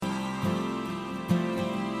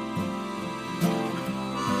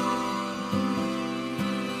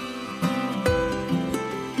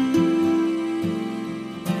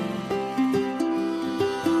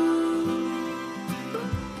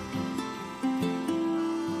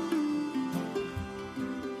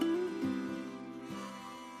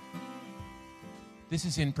This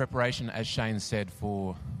is in preparation, as Shane said,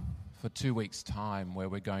 for 2 weeks' time, where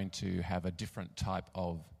we're going to have a different type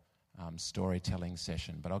of storytelling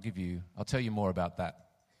session. But I'll tell you more about that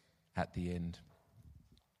at the end.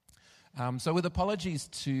 So with apologies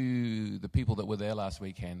to the people that were there last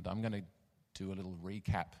weekend, I'm going to do a little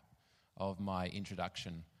recap of my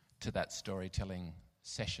introduction to that storytelling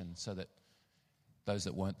session so that those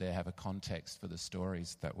that weren't there have a context for the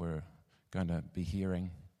stories that we're going to be hearing.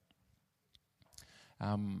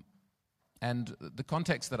 And the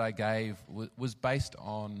context that I gave was based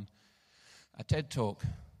on a TED Talk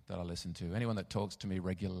that I listened to. Anyone that talks to me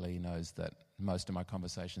regularly knows that most of my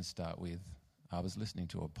conversations start with, I was listening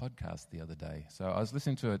to a podcast the other day. So I was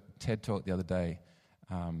listening to a TED Talk the other day,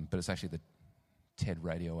 but it's actually the TED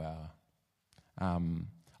Radio Hour,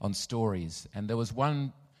 on stories. And there was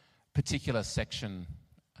one particular section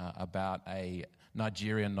about a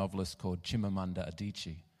Nigerian novelist called Chimamanda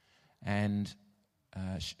Adichie. And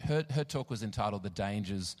her talk was entitled The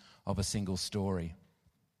Dangers of a Single Story.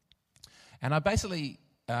 And I basically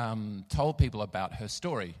told people about her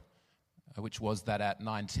story, which was that at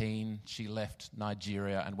 19 she left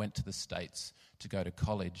Nigeria and went to the States to go to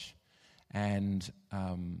college. And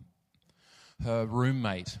her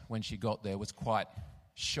roommate, when she got there, was quite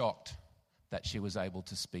shocked that she was able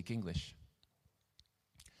to speak English.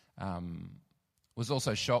 Was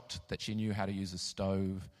also shocked that she knew how to use a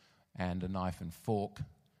stove and a knife and fork,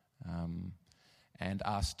 and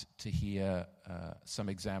asked to hear some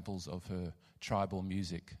examples of her tribal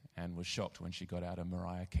music, and was shocked when she got out a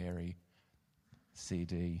Mariah Carey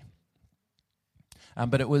CD.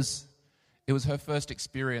 But it was her first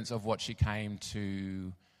experience of what she came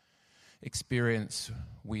to experience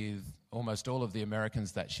with almost all of the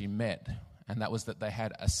Americans that she met, and that was that they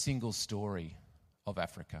had a single story of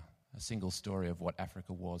Africa, a single story of what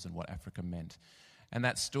Africa was and what Africa meant. And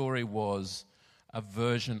that story was a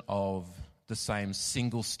version of the same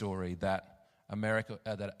single story that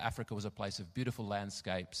that Africa was a place of beautiful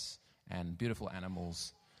landscapes and beautiful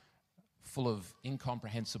animals, full of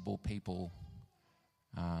incomprehensible people,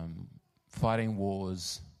 fighting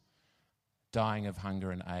wars, dying of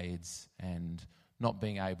hunger and AIDS, and not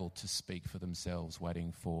being able to speak for themselves,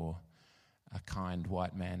 waiting for a kind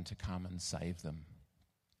white man to come and save them.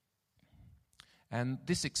 And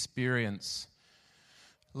this experience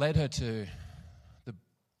led her to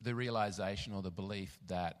the realization or the belief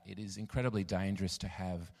that it is incredibly dangerous to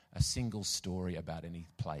have a single story about any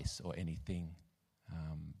place or anything,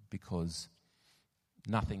 because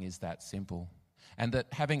nothing is that simple. And that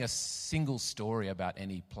having a single story about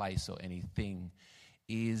any place or anything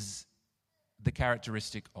is the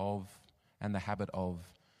characteristic of and the habit of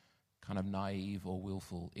kind of naive or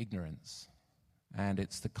willful ignorance. And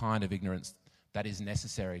it's the kind of ignorance that is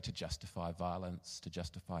necessary to justify violence, to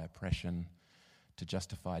justify oppression, to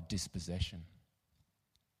justify dispossession.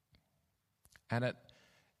 And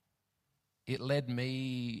it led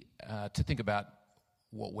me to think about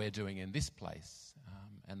what we're doing in this place,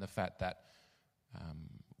 and the fact that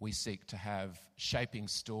we seek to have shaping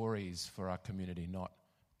stories for our community, not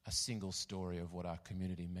a single story of what our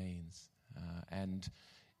community means. And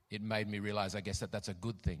it made me realize, I guess, that that's a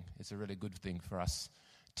good thing. It's a really good thing for us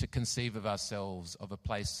to conceive of ourselves, of a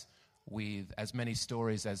place with as many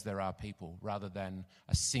stories as there are people, rather than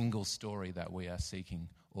a single story that we are seeking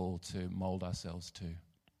all to mould ourselves to.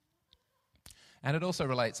 And it also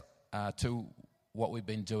relates to what we've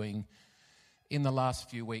been doing in the last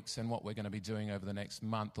few weeks and what we're going to be doing over the next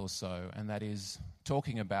month or so, and that is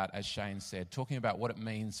talking about, as Shane said, talking about what it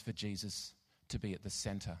means for Jesus to be at the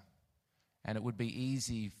centre. And it would be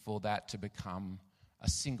easy for that to become a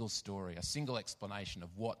single story, a single explanation of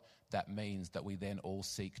what that means that we then all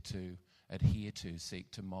seek to adhere to, seek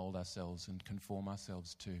to mould ourselves and conform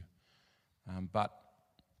ourselves to. But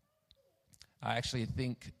I actually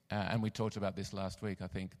think, and we talked about this last week, I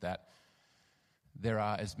think that there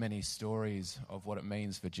are as many stories of what it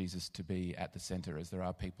means for Jesus to be at the centre as there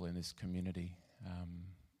are people in this community.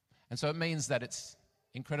 And so it means that it's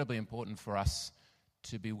incredibly important for us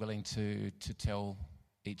to be willing to tell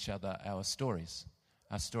each other our stories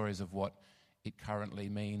of what it currently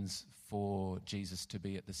means for Jesus to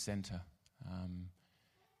be at the centre,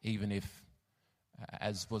 even if,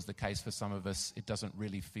 as was the case for some of us, it doesn't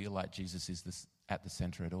really feel like Jesus is at the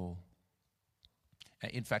centre at all.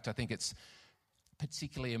 In fact, I think it's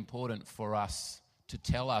particularly important for us to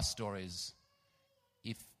tell our stories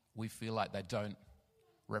if we feel like they don't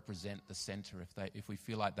represent the centre, if we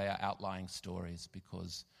feel like they are outlying stories,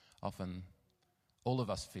 because often all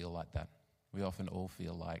of us feel like that. We often all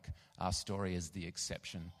feel like our story is the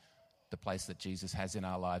exception. The place that Jesus has in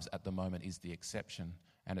our lives at the moment is the exception,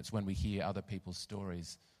 And it's when we hear other people's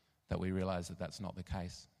stories that we realize that that's not the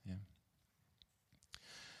case. Yeah.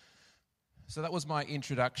 So that was my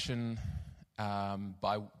introduction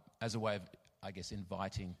as a way of, I guess,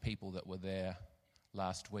 inviting people that were there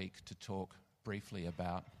last week to talk briefly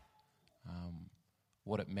about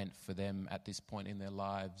what it meant for them at this point in their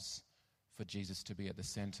lives for Jesus to be at the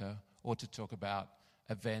center, or to talk about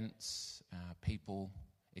events, people,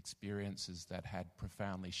 experiences that had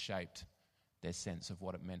profoundly shaped their sense of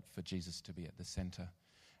what it meant for Jesus to be at the center.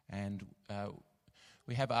 And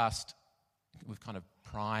we've kind of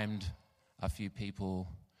primed a few people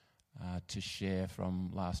to share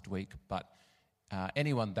from last week, but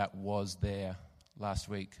anyone that was there last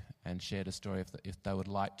week and shared a story, if they would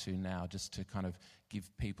like to now, just to kind of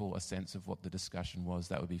give people a sense of what the discussion was,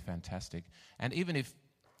 that would be fantastic. And even if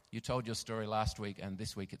you told your story last week and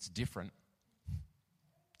this week it's different,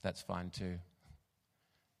 that's fine too.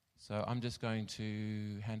 So I'm just going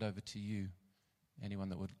to hand over to you, anyone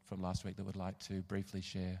that would from last week that would like to briefly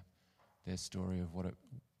share their story of what it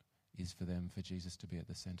is for them, for Jesus to be at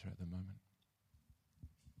the center at the moment.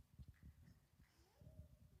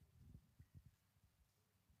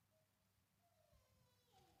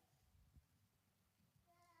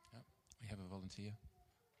 Yep, we have a volunteer.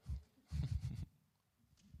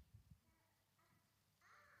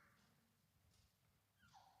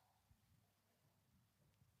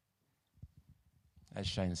 As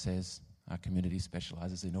Shane says, our community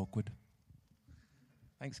specialises in awkward.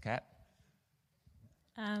 Thanks, Kat.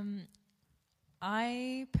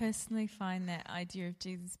 I personally find that idea of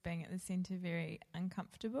Jesus being at the centre very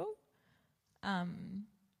uncomfortable,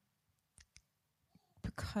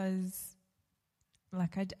 because,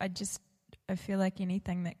 like, I feel like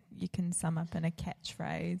anything that you can sum up in a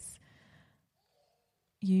catchphrase,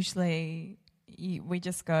 usually we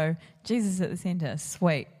just go, Jesus at the centre,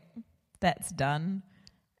 sweet, that's done,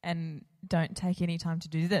 and don't take any time to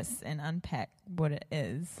do this and unpack what it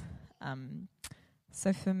is.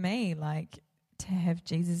 So for me, like, to have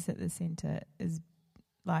Jesus at the centre is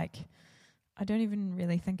like, I don't even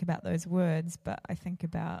really think about those words, but I think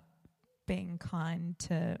about being kind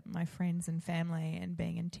to my friends and family and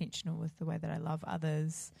being intentional with the way that I love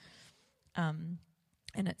others. And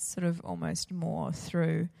it's sort of almost more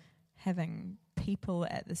through having people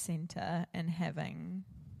at the centre and having,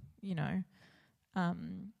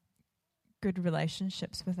 good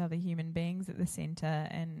relationships with other human beings at the centre,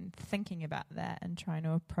 and thinking about that and trying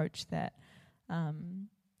to approach that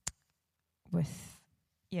with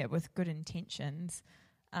good intentions.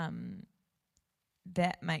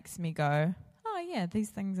 That makes me go, oh yeah, these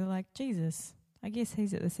things are like Jesus. I guess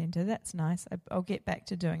he's at the centre. That's nice. I'll get back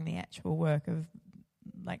to doing the actual work of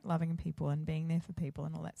like loving people and being there for people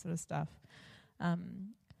and all that sort of stuff.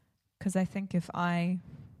 Because I think if I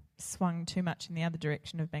swung too much in the other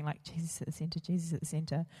direction of being like Jesus at the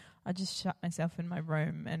centre, I'd just shut myself in my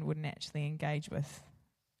room and wouldn't actually engage with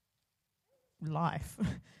life,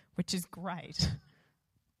 which is great.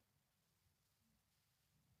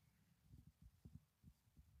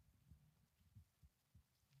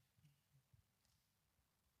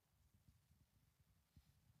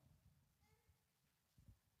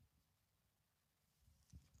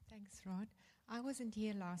 Thanks, Rod. I wasn't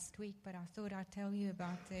here last week, but I thought I'd tell you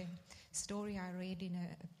about the story I read in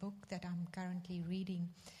a book that I'm currently reading.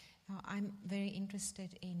 I'm very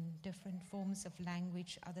interested in different forms of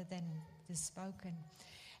language other than the spoken.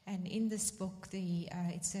 And in this book,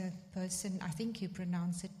 it's a person, I think you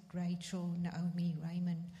pronounce it Rachel Naomi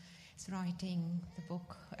Remen, is writing the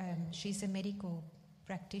book. She's a medical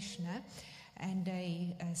practitioner and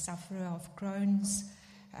a sufferer of Crohn's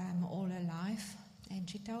all her life. And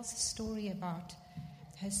she tells a story about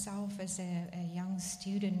herself as a young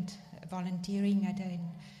student volunteering at a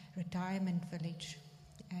retirement village.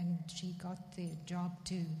 And she got the job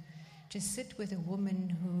to just sit with a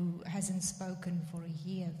woman who hasn't spoken for a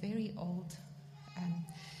year, very old,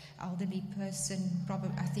 elderly person,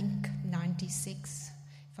 probably, I think 96,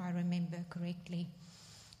 if I remember correctly.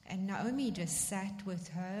 And Naomi just sat with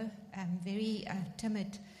her, very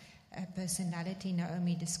timid personality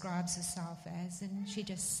Naomi describes herself as, and she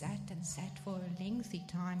just sat for a lengthy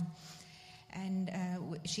time. And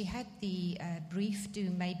she had the brief to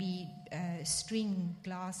maybe string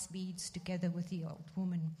glass beads together with the old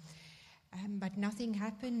woman. But nothing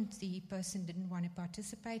happened. The person didn't want to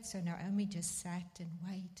participate, so Naomi just sat and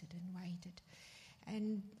waited and waited.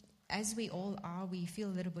 And as we all are, we feel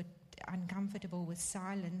a little bit uncomfortable with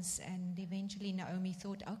silence, and eventually Naomi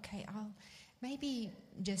thought, okay, I'll maybe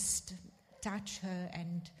just touch her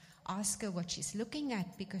and ask her what she's looking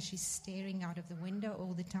at, because she's staring out of the window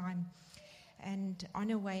all the time. And on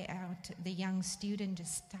her way out, the young student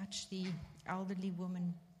just touched the elderly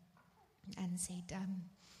woman and said,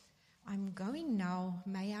 I'm going now.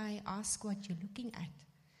 May I ask what you're looking at?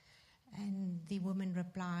 And the woman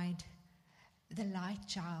replied, the light,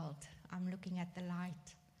 child. I'm looking at the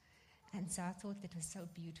light. And so I thought that was so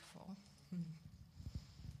beautiful.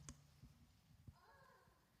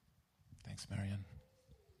 Thanks, Marianne.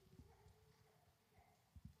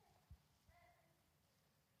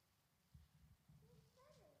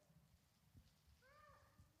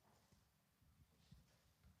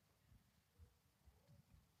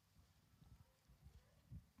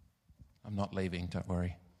 I'm not leaving, don't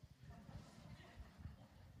worry.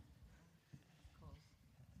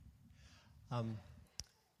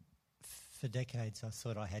 For decades, I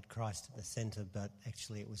thought I had Christ at the centre, but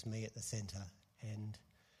actually it was me at the centre. And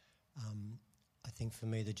I think for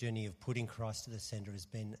me, the journey of putting Christ at the centre has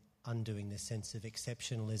been undoing this sense of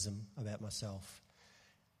exceptionalism about myself.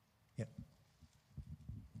 Yep.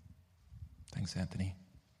 Thanks, Anthony.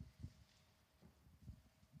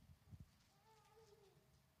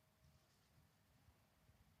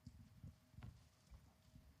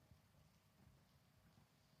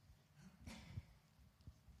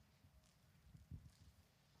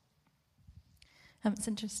 It's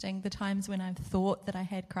interesting. The times when I've thought that I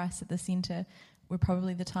had Christ at the centre were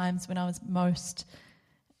probably the times when I was most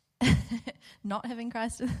not having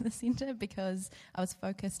Christ at the centre, because I was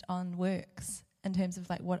focused on works in terms of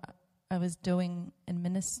like what I was doing in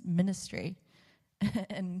ministry.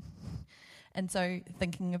 and so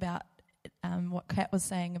thinking about what Kat was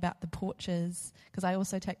saying about the porches, because I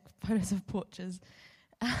also take photos of porches.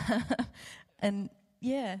 and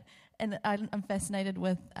I'm fascinated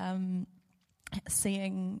with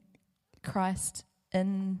seeing Christ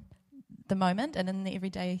in the moment and in the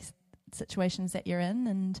everyday situations that you're in,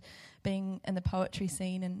 and being in the poetry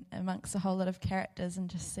scene and amongst a whole lot of characters, and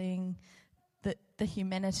just seeing the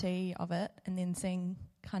humanity of it, and then seeing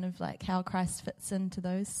kind of like how Christ fits into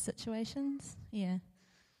those situations. Yeah.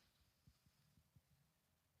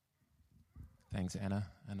 Thanks, Anna.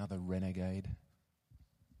 Another renegade.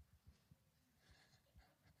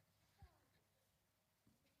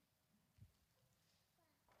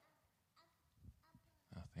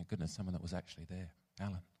 Oh, thank goodness, someone that was actually there.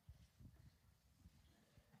 Alan.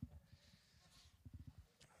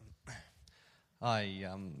 I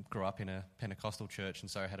grew up in a Pentecostal church, and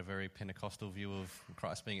so I had a very Pentecostal view of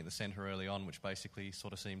Christ being at the centre early on, which basically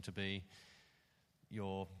sort of seemed to be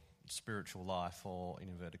your spiritual life, or in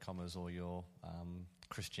inverted commas, or your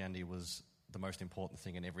Christianity was the most important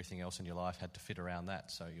thing, and everything else in your life had to fit around that.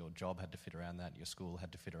 So your job had to fit around that, your school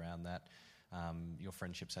had to fit around that, your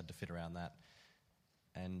friendships had to fit around that.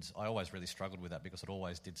 And I always really struggled with that, because it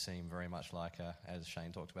always did seem very much like, as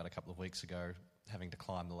Shane talked about a couple of weeks ago, having to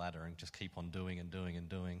climb the ladder and just keep on doing and doing and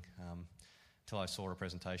doing, until I saw a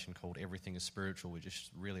presentation called Everything is Spiritual, which just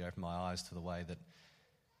really opened my eyes to the way that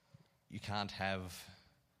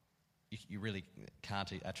you really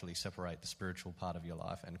can't actually separate the spiritual part of your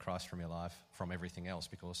life and Christ from your life from everything else,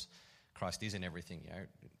 because Christ is in everything.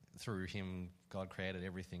 Through him, God created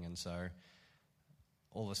everything. And so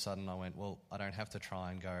all of a sudden I went, well, I don't have to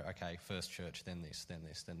try and go, okay, first church, then this, then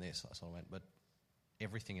this, then this. So I went, but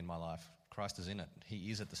everything in my life, Christ is in it.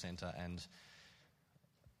 He is at the centre, and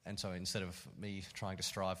so instead of me trying to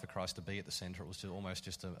strive for Christ to be at the centre, it was almost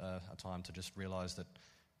just a time to just realise that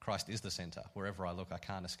Christ is the centre. Wherever I look, I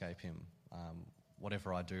can't escape him.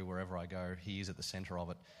 Whatever I do, wherever I go, he is at the centre of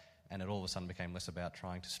it. And it all of a sudden became less about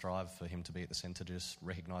trying to strive for him to be at the centre, just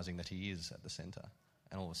recognising that he is at the centre.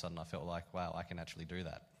 And all of a sudden I felt like, wow, I can actually do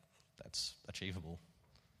that. That's achievable.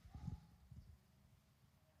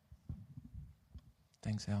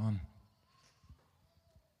 Thanks, Alan.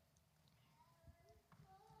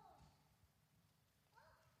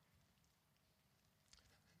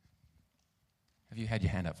 Have you had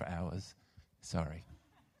your hand up for hours? Sorry.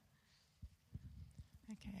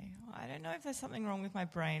 Okay, well, I don't know if there's something wrong with my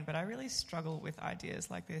brain, but I really struggle with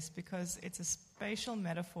ideas like this, because it's a spatial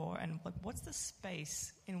metaphor, and like, what's the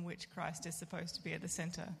space in which Christ is supposed to be at the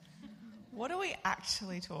centre? What are we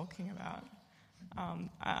actually talking about?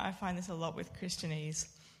 I find this a lot with Christianese.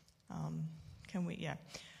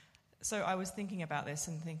 So I was thinking about this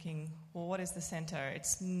and thinking, well, what is the centre?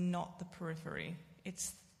 It's not the periphery,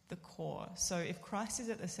 it's the core. So if Christ is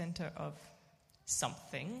at the centre of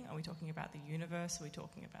something, are we talking about the universe? Are we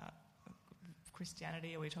talking about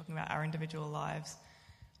Christianity? Are we talking about our individual lives?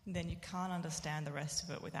 Then you can't understand the rest of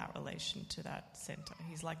it without relation to that centre.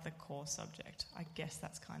 He's like the core subject. I guess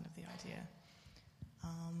that's kind of the idea.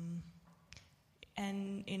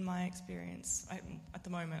 And in my experience, at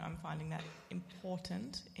the moment, I'm finding that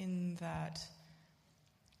important in that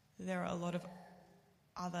there are a lot of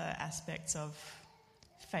other aspects of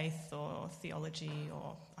faith or theology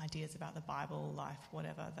or ideas about the Bible, life,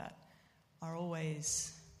 whatever, that are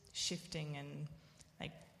always shifting and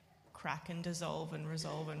they crack and dissolve and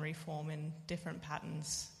resolve and reform in different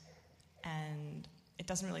patterns. And it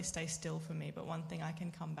doesn't really stay still for me, but one thing I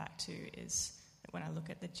can come back to is that when I look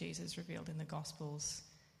at the Jesus revealed in the Gospels,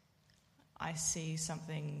 I see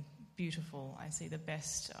something beautiful. I see the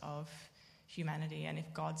best of humanity, and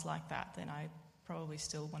if God's like that, then I probably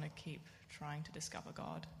still want to keep trying to discover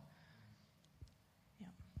God. Yeah.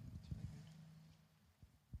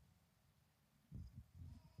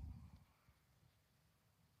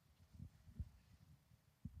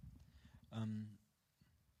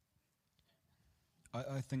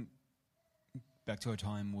 I think back to a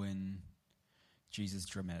time when Jesus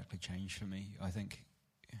dramatically changed for me. I think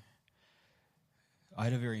I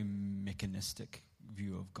had a very mechanistic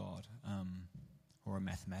view of God, or a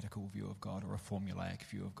mathematical view of God, or a formulaic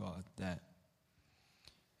view of God, that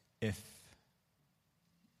if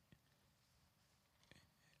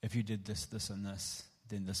you did this, this, and this,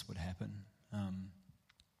 then this would happen.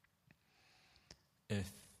 If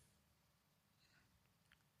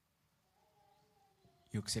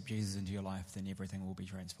you accept Jesus into your life, then everything will be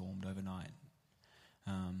transformed overnight.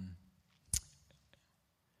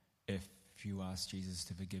 If you ask Jesus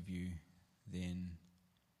to forgive you, then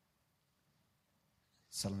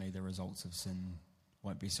suddenly the results of sin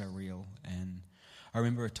won't be so real. And I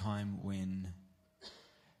remember a time when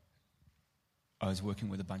I was working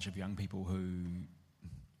with a bunch of young people who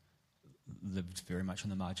lived very much on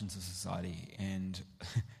the margins of society, and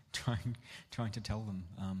trying to tell them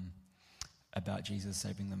about Jesus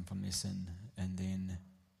saving them from their sin, and then,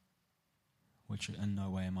 which in no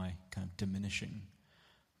way am I kind of diminishing,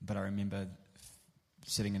 but I remember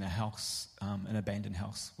sitting in a house, an abandoned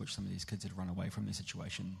house, which some of these kids had run away from their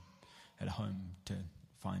situation at home to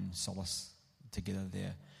find solace together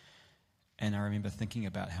there. And I remember thinking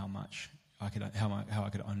about how I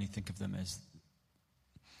could only think of them as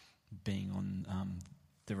being on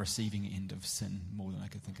the receiving end of sin more than I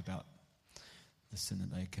could think about the sin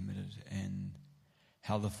that they committed, and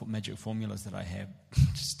how the magic formulas that I have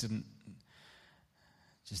just didn't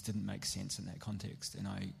make sense in that context. And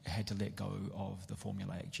I had to let go of the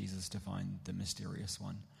formulaic Jesus to find the mysterious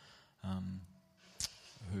one,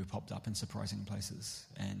 who popped up in surprising places.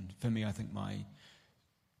 And for me, I think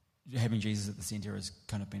having Jesus at the center has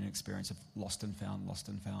kind of been an experience of lost and found,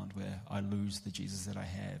 where I lose the Jesus that I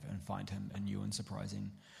have and find him in new and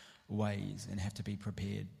surprising ways, and have to be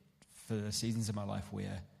prepared for the seasons of my life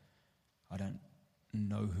where I don't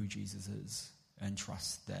know who Jesus is, and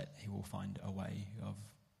trust that he will find a way of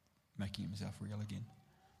making himself real again.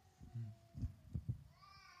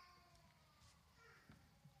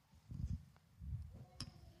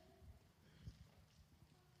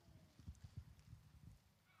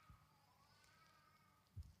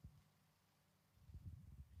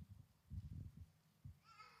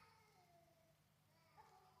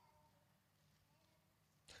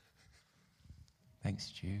 Thanks,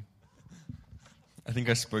 Stu. I think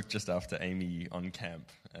I spoke just after Amy on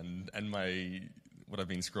camp, and what I've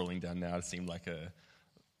been scrolling down now seemed like a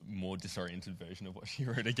more disoriented version of what she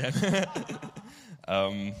wrote again.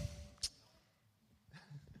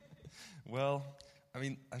 Well, I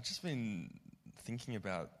mean, I've just been thinking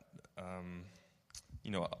about, I've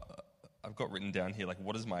got written down here, like,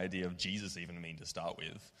 what does my idea of Jesus even mean to start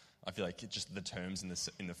with? I feel like just the terms in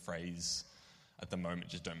the phrase at the moment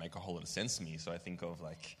just don't make a whole lot of sense to me. So I think of,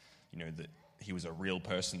 like, that he was a real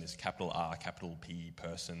person, this capital R, capital P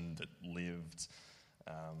person that lived,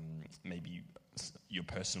 maybe your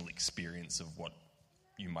personal experience of what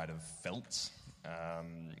you might have felt,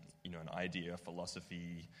 an idea,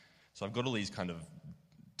 philosophy. So I've got all these kind of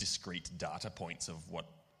discrete data points of what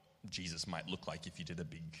Jesus might look like if you did a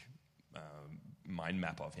big mind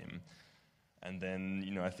map of him. And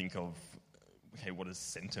then, I think of, okay, what does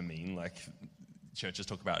center mean? Like, churches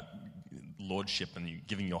talk about lordship and you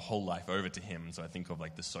giving your whole life over to him. So I think of,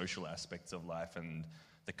 like, the social aspects of life and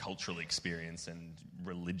the cultural experience and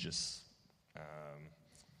religious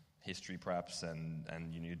history, perhaps, and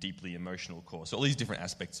deeply emotional core. So all these different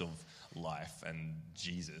aspects of life and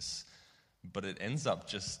Jesus. But it ends up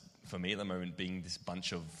just, for me at the moment, being this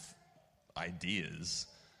bunch of ideas.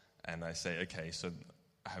 And I say, okay, so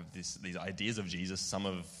I have these ideas of Jesus, some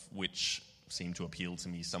of which seem to appeal to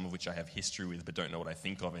me, some of which I have history with but don't know what I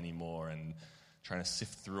think of anymore, and trying to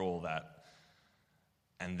sift through all that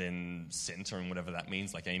and then centering whatever that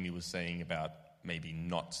means, like Amy was saying about maybe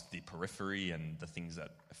not the periphery and the things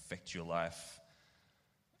that affect your life.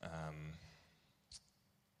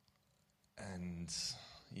 And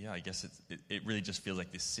yeah, I guess it really just feels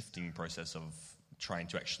like this sifting process of trying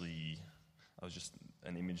to actually,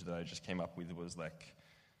 an image that I just came up with was like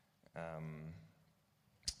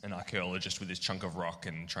an archaeologist with this chunk of rock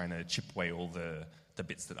and trying to chip away all the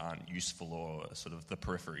bits that aren't useful or sort of the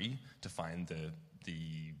periphery to find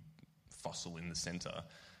the fossil in the center,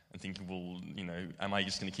 and thinking, well, am I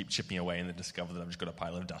just going to keep chipping away and then discover that I've just got a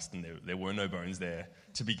pile of dust and there were no bones there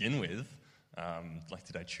to begin with?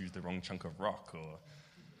 Did I choose the wrong chunk of rock, or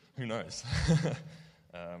who knows?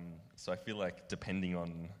 So I feel like depending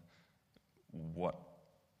on what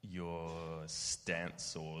your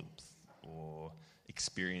stance or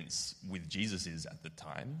experience with Jesus is at the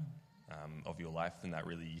time of your life, then that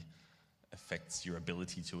really affects your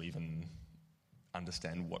ability to even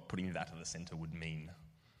understand what putting that at the center would mean.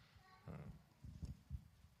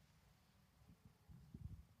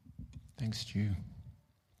 Thanks, Stu.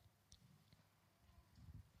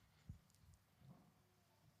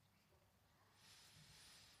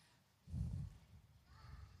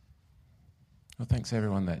 Well, thanks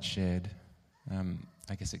everyone that shared.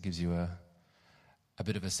 I guess it gives you a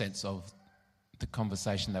bit of a sense of the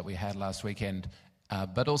conversation that we had last weekend,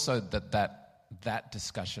 but also that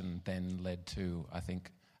discussion then led to, I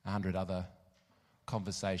think, 100 other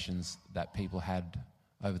conversations that people had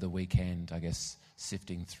over the weekend, I guess,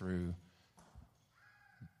 sifting through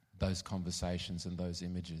those conversations and those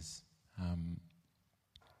images. And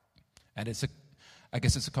I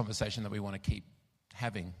guess it's a conversation that we want to keep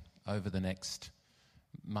having over the next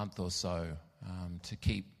month or so, to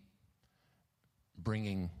keep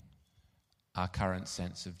bringing our current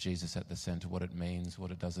sense of Jesus at the centre, what it means,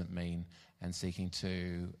 what it doesn't mean, and seeking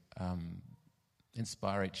to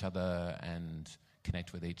inspire each other and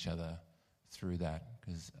connect with each other through that.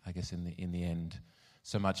 Because I guess in the end,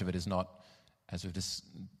 so much of it is not, as we've just,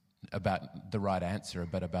 about the right answer,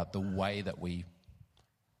 but about the way that we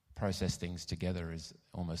process things together is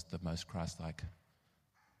almost the most Christ-like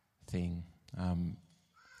thing.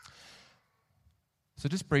 So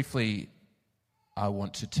just briefly, I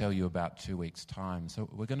want to tell you about 2 weeks' time. So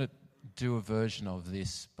we're going to do a version of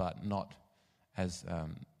this, but not as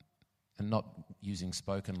and not using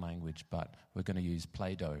spoken language, but we're going to use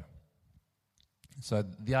Play-Doh. So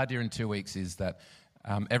the idea in 2 weeks is that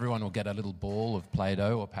everyone will get a little ball of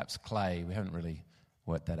Play-Doh or perhaps clay. We haven't really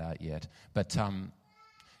worked that out yet. But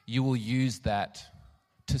you will use that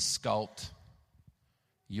to sculpt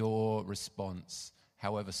your response,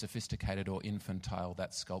 however sophisticated or infantile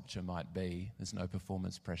that sculpture might be. There's no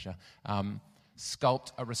performance pressure.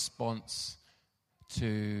 Sculpt a response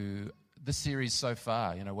to the series so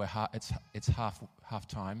far. It's half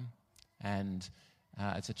time, and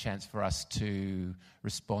it's a chance for us to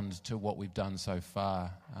respond to what we've done so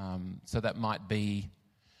far. So that might be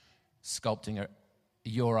sculpting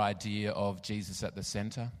your idea of Jesus at the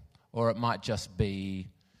centre, or it might just be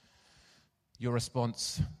your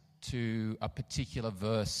response to a particular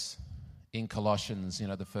verse in Colossians,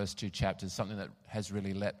 the first 2 chapters, something that has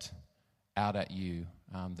really leapt out at you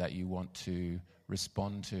that you want to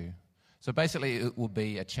respond to. So basically it will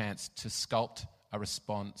be a chance to sculpt a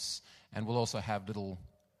response, and we'll also have little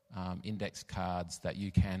index cards that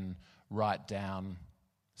you can write down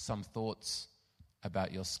some thoughts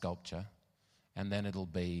about your sculpture, and then it'll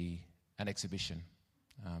be an exhibition.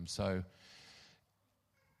 So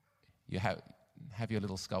you have your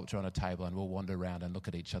little sculpture on a table, and we'll wander around and look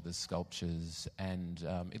at each other's sculptures, and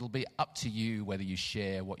it'll be up to you whether you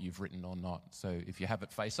share what you've written or not. So if you have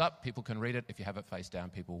it face up, people can read it. If you have it face down,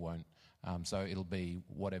 people won't. So it'll be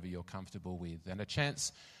whatever you're comfortable with, and a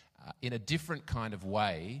chance in a different kind of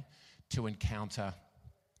way to encounter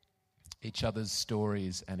each other's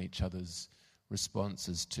stories and each other's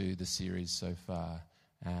responses to the series so far.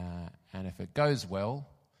 And if it goes well,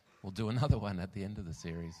 we'll do another one at the end of the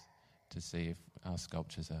series to see if our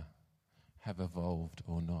sculptures have evolved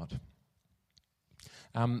or not.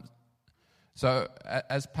 So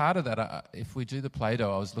as part of that, if we do the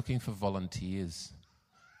Play-Doh, I was looking for volunteers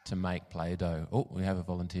to make Play-Doh. Oh, we have a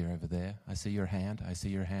volunteer over there. I see your hand.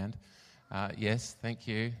 Yes, thank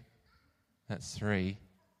you. That's 3.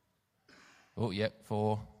 Oh, yep,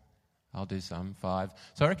 4. I'll do some. 5.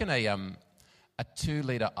 So I reckon a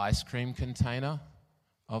 2-litre ice cream container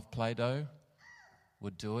of Play-Doh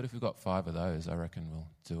would do it. If we've got 5 of those, I reckon we'll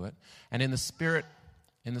do it. And in the spirit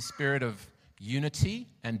of unity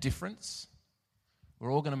and difference,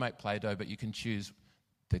 we're all going to make Play-Doh, but you can choose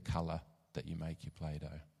the colour that you make your Play-Doh.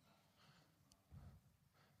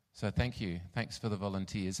 So thank you. Thanks for the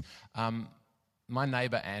volunteers. My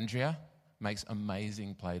neighbour Andrea makes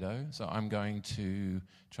amazing Play-Doh, so I'm going to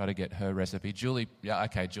try to get her recipe. Julie's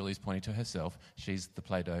pointing to herself. She's the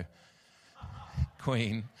Play-Doh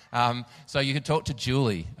queen. So you can talk to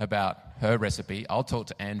Julie about her recipe. I'll talk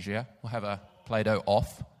to Andrea. We'll have a Play-Doh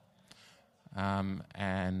off.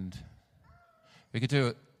 And we could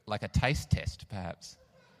do like a taste test, perhaps,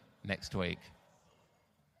 next week.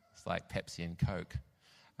 It's like Pepsi and Coke.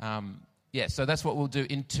 So that's what we'll do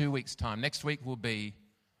in 2 weeks' time. Next week will be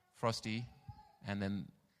Frosty, and then,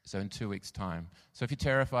 so in 2 weeks' time. So if you're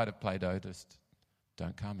terrified of Play-Doh, just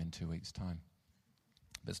don't come in 2 weeks' time.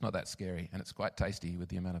 But it's not that scary, and it's quite tasty with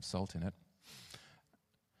the amount of salt in it.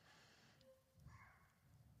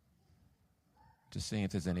 Just seeing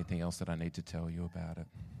if there's anything else that I need to tell you about it.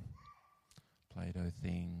 Play-Doh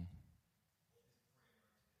thing.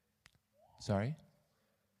 Sorry?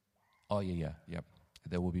 Oh, yep.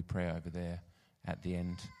 There will be prayer over there at the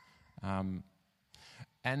end.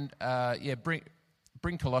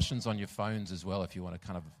 Bring Colossians on your phones as well if you want to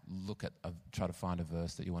kind of look at, try to find a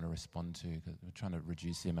verse that you want to respond to, because we're trying to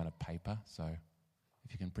reduce the amount of paper. So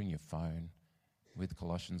if you can bring your phone with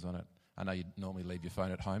Colossians on it. I know you normally leave your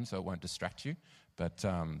phone at home, so it won't distract you, but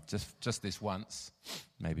just this once,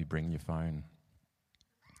 maybe bring your phone.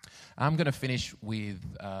 I'm going to finish with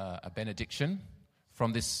a benediction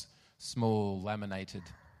from this small laminated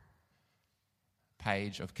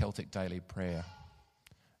page of Celtic Daily Prayer.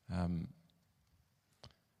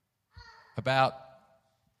 About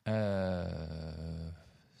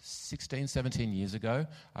 16, 17 years ago,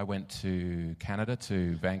 I went to Canada,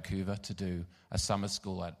 to Vancouver, to do a summer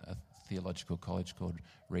school at a theological college called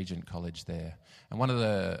Regent College there. And one of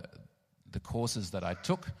the courses that I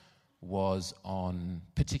took was on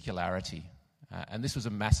particularity. And this was a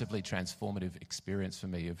massively transformative experience for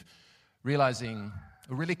me of realizing,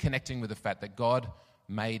 really connecting with the fact that God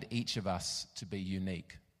made each of us to be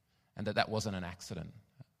unique, and that wasn't an accident,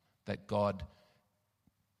 that God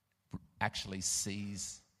actually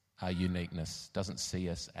sees our uniqueness, doesn't see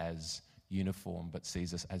us as uniform, but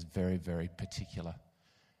sees us as very, very particular.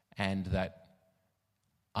 And that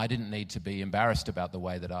I didn't need to be embarrassed about the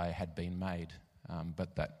way that I had been made,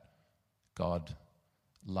 but that God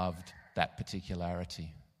loved that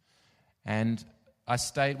particularity. And I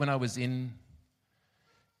stayed, when I was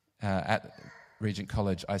at Regent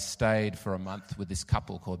College, I stayed for a month with this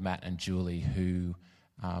couple called Matt and Julie, who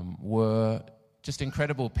were just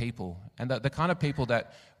incredible people. And the kind of people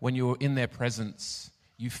that when you were in their presence,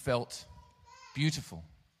 you felt beautiful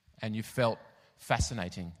and you felt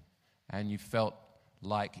fascinating and you felt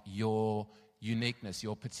like your uniqueness,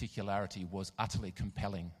 your particularity was utterly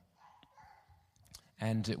compelling.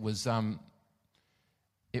 And it was them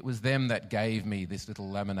that gave me this little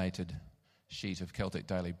laminated sheet of Celtic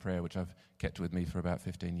Daily Prayer, which I've kept with me for about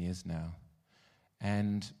 15 years now.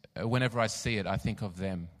 And whenever I see it, I think of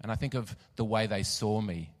them. And I think of the way they saw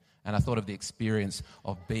me. And I thought of the experience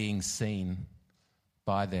of being seen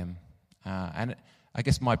by them. And I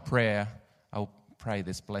guess my prayer, I'll pray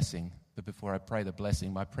this blessing. But before I pray the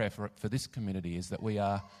blessing, my prayer for this community is that we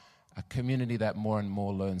are a community that more and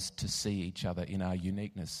more learns to see each other in our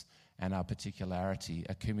uniqueness and our particularity.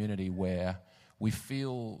 A community where we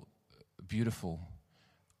feel beautiful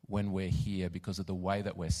when we're here because of the way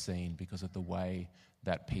that we're seen, because of the way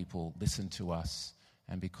that people listen to us,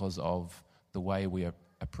 and because of the way we are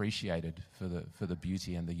appreciated for the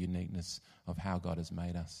beauty and the uniqueness of how God has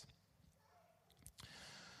made us.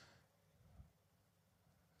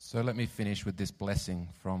 So let me finish with this blessing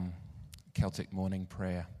from Celtic Morning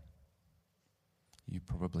Prayer. You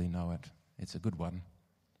probably know it. It's a good one.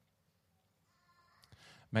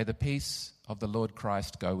 May the peace of the Lord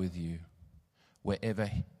Christ go with you wherever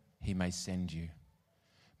he may send you.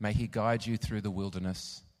 May he guide you through the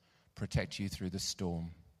wilderness, protect you through the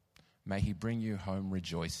storm. May he bring you home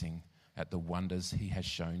rejoicing at the wonders he has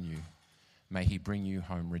shown you. May he bring you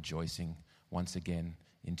home rejoicing once again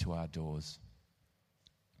into our doors.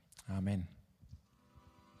 Amen.